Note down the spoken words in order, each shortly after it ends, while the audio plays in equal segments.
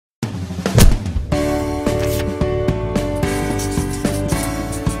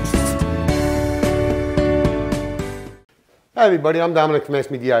Hi everybody, I'm Dominic from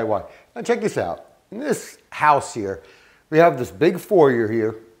askmediy. Now check this out. In this house here, we have this big foyer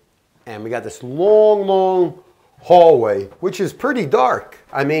here, and we got this long hallway, which is pretty dark.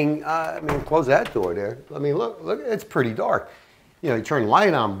 I mean, close that door there. I mean, look, it's pretty dark. You know, you turn the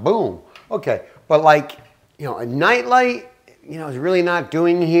light on, boom. Okay, but like, you know, a night light, you know, is really not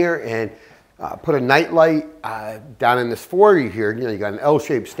doing here, and put a night light down in this foyer here. You know, you got an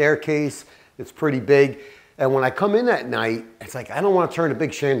L-shaped staircase. It's pretty big. And when I come in at night, it's like, I don't want to turn a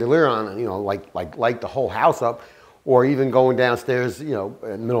big chandelier on and, you know, like light the whole house up, or even going downstairs, you know,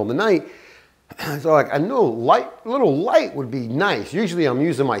 in the middle of the night. So like, I know little light would be nice. Usually I'm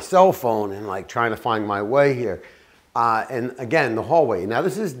using my cell phone and like trying to find my way here. And again, the hallway. Now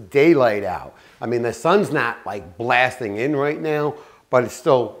this is daylight out. I mean, the sun's not like blasting in right now, but it's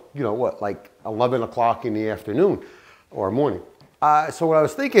still, you know what, like 11 o'clock in the afternoon or morning. So what I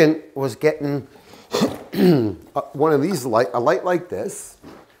was thinking was getting one of these a light like this,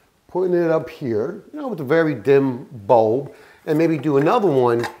 putting it up here, you know, with a very dim bulb, and maybe do another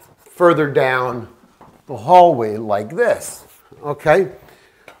one further down the hallway like this, okay?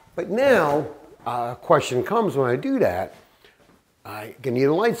 But now, question comes when I do that, I can need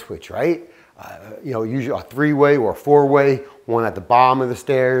a light switch, right? You know, usually a three-way or a four-way, one at the bottom of the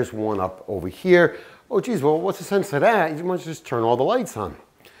stairs, one up over here. Oh geez, well, what's the sense of that? You must just turn all the lights on.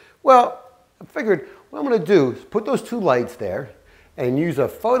 Well, I figured what I'm going to do is put those two lights there and use a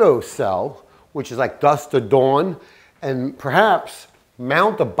photocell, which is like dusk to dawn, and perhaps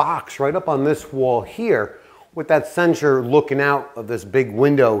mount a box right up on this wall here with that sensor looking out of this big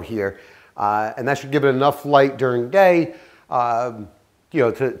window here. And that should give it enough light during day, you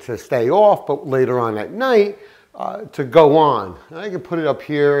know, to stay off, but later on at night to go on. And I can put it up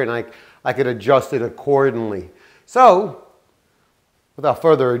here and I could adjust it accordingly. So, without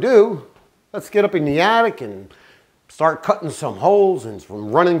further ado, let's get up in the attic and start cutting some holes and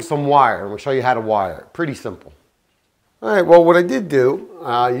running some wire. And we'll show you how to wire it. Pretty simple. All right, well, what I did do,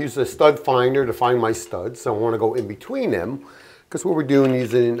 I used a stud finder to find my studs. So I want to go in between them, because what we're doing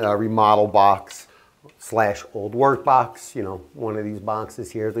is using a remodel box / old work box. You know, one of these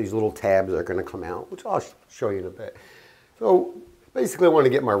boxes here, these little tabs are going to come out, which I'll show you in a bit. So basically, I want to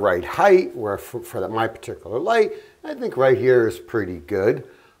get my right height where for my particular light. I think right here is pretty good.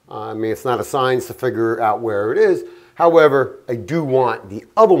 I mean, it's not a science to figure out where it is. However, I do want the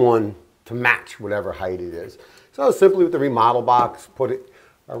other one to match whatever height it is. So simply with the remodel box, put it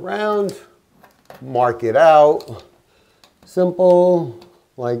around, mark it out. Simple,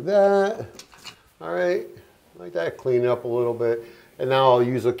 like that. All right, like that, clean it up a little bit. And now I'll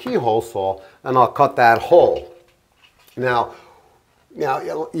use a keyhole saw and I'll cut that hole. Now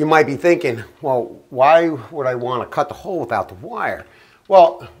you might be thinking, well, why would I want to cut the hole without the wire?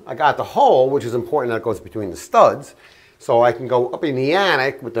 Well, I got the hole, which is important that it goes between the studs, so I can go up in the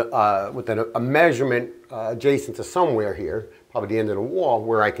attic with a measurement adjacent to somewhere here, probably the end of the wall,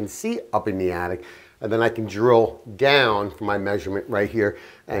 where I can see up in the attic, and then I can drill down for my measurement right here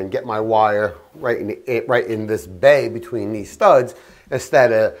and get my wire right in this bay between these studs,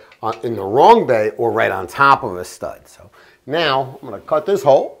 instead of in the wrong bay or right on top of a stud. So now I'm going to cut this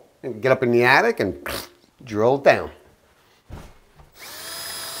hole and get up in the attic and drill it down.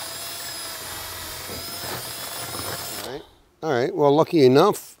 All right, well, lucky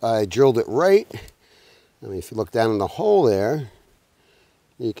enough, I drilled it right. I mean, if you look down in the hole there,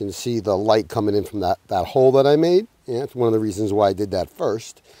 you can see the light coming in from that hole that I made. Yeah, that's one of the reasons why I did that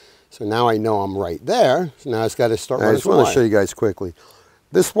first. So now I know I'm right there. So now I just got to start running. I just want to show you guys quickly.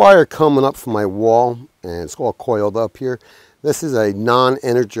 This wire coming up from my wall, and it's all coiled up here. This is a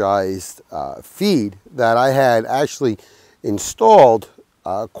non-energized feed that I had actually installed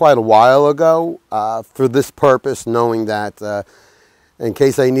quite a while ago for this purpose, knowing that in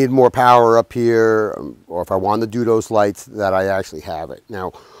case I need more power up here, or if I want to do those lights, that I actually have it.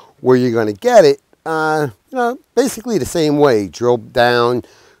 Now, where you're going to get it, you know, basically the same way. Drill down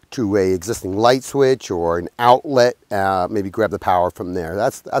to a existing light switch or an outlet, maybe grab the power from there.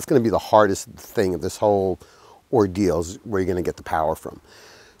 That's going to be the hardest thing of this whole ordeal, is where you're going to get the power from.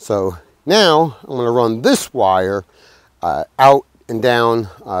 So now I'm going to run this wire out and down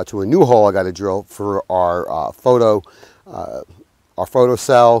to a new hole I got to drill for our photocell,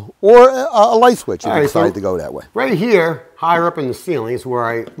 or a light switch if you decide to go that way. Right here, higher up in the ceiling, is where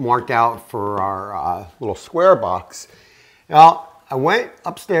I marked out for our little square box. Now, I went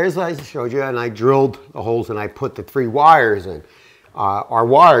upstairs, as I showed you, and I drilled the holes and I put the 3 wires in. Our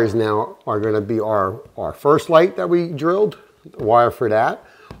wires now are going to be our first light that we drilled, the wire for that,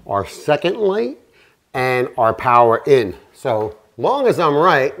 our second light, and our power in. So long as I'm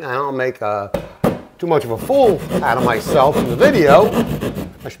right, I don't make a too much of a fool out of myself in the video,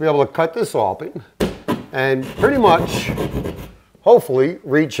 I should be able to cut this open and pretty much, hopefully,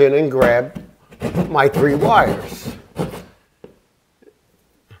 reach in and grab my 3 wires.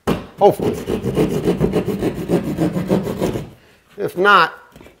 Hopefully. If not,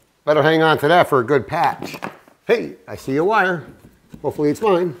 better hang on to that for a good patch. Hey, I see a wire. Hopefully it's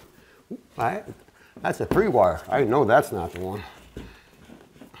mine. All right. That's a 3 wire. I know that's not the one.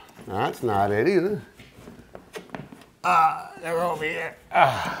 That's not it either. They're over here.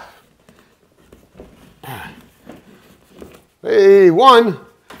 Hey, 1.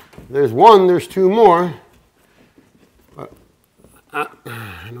 There's 1, there's 2 more. But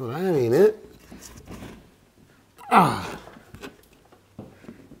I know that ain't it.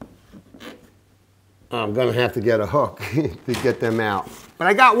 I'm gonna have to get a hook to get them out. But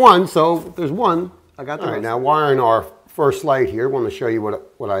I got 1, so there's 1. I got that. All right, now wiring our first light here, I want to show you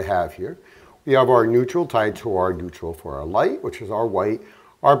what I have here. We have our neutral tied to our neutral for our light, which is our white,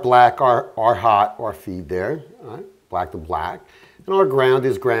 our black, our hot, our feed there, all right, black to black. And our ground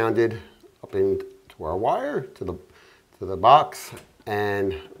is grounded up into our wire, to the box,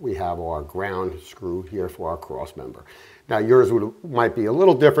 and we have our ground screw here for our cross member. Now yours might be a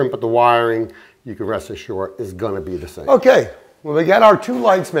little different, but the wiring, you can rest assured, is gonna be the same. Okay, well we got our 2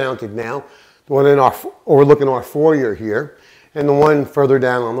 lights mounted now. The one overlooking our foyer here, and the one further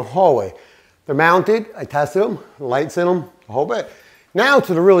down on the hallway. They're mounted, I tested them, the lights in them, the whole bit. Now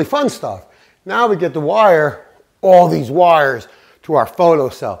to the really fun stuff. Now we get to wire all these wires to our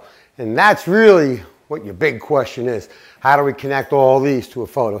photocell. And that's really what your big question is. How do we connect all these to a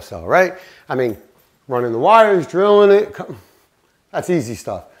photocell, right? I mean, running the wires, drilling it, that's easy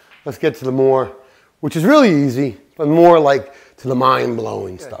stuff. Let's get to the more, which is really easy, but more like to the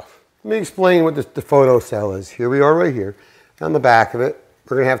mind-blowing stuff. Let me explain what the photocell is. Here we are right here. On the back of it,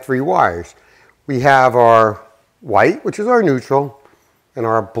 we're gonna have 3 wires. We have our white, which is our neutral, and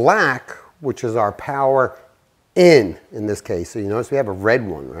our black, which is our power in this case. So you notice we have a red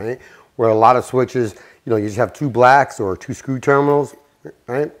one, right? Where a lot of switches, you just have 2 blacks or 2 screw terminals,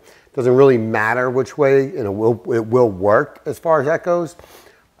 right? Doesn't really matter which way, and it will work as far as that goes.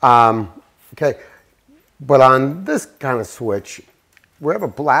 Okay, but on this kind of switch, we have a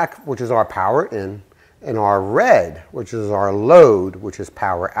black, which is our power in, and our red, which is our load, which is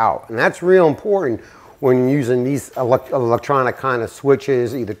power out. And that's real important when you're using these electronic kind of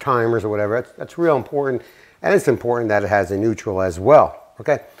switches, either timers or whatever. That's real important. And it's important that it has a neutral as well.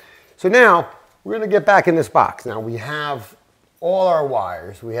 Okay, so now we're gonna get back in this box. Now we have all our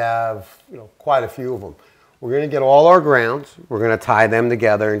wires. We have quite a few of them. We're gonna get all our grounds. We're gonna tie them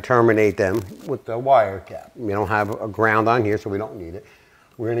together and terminate them with the wire cap. We don't have a ground on here, so we don't need it.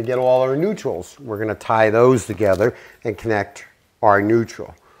 We're gonna get all our neutrals. We're gonna tie those together and connect our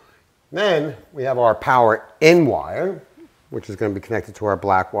neutral. Then we have our power in wire, which is gonna be connected to our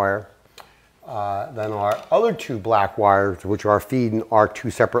black wire. Then our other 2 black wires, which are feeding our 2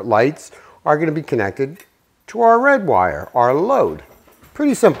 separate lights, are gonna be connected to our red wire, our load.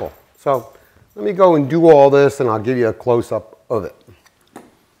 Pretty simple. So let me go and do all this and I'll give you a close-up of it.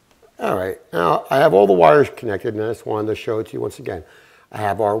 All right, now I have all the wires connected and I just wanted to show it to you once again. I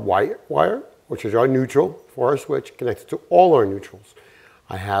have our white wire, which is our neutral for our switch, connected to all our neutrals.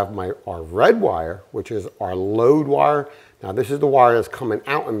 I have our red wire, which is our load wire. Now this is the wire that's coming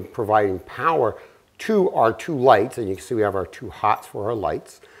out and providing power to our 2 lights. And you can see we have our 2 hots for our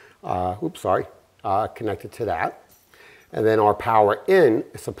lights. Connected to that. And then our power in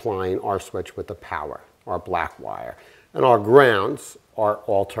is supplying our switch with the power, our black wire. And our grounds are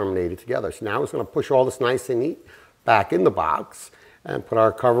all terminated together. So now it's gonna push all this nice and neat back in the box and put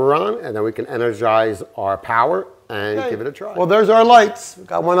our cover on, and then we can energize our power and give it a try. Well, there's our lights. We've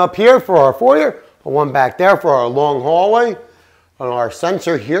got one up here for our foyer, one back there for our long hallway, and our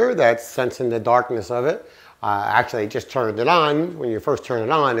sensor here that's sensing the darkness of it. Actually, I just turned it on. When you first turn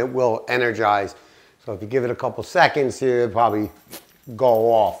it on, it will energize. So if you give it a couple seconds here, it'll probably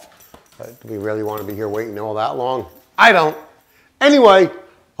go off. But do we really want to be here waiting all that long? I don't. Anyway, I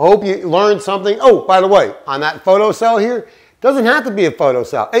hope you learned something. Oh, by the way, on that photocell here, doesn't have to be a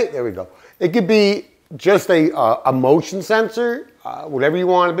photocell. Hey, there we go. It could be just a motion sensor, whatever you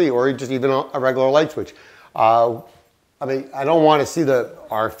want to be, or just even a regular light switch. I mean, I don't want to see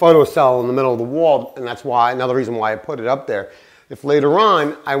our photocell in the middle of the wall, and that's why another reason why I put it up there. If later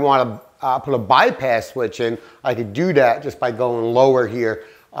on I want to put a bypass switch in, I could do that just by going lower here.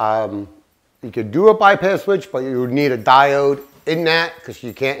 You could do a bypass switch, but you would need a diode in that because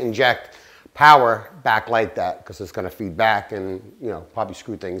you can't inject power back like that because it's going to feed back and probably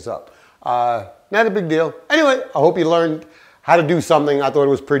screw things up. Not a big deal. Anyway, I hope you learned how to do something. I thought it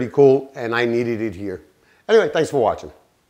was pretty cool and I needed it here. Anyway, thanks for watching.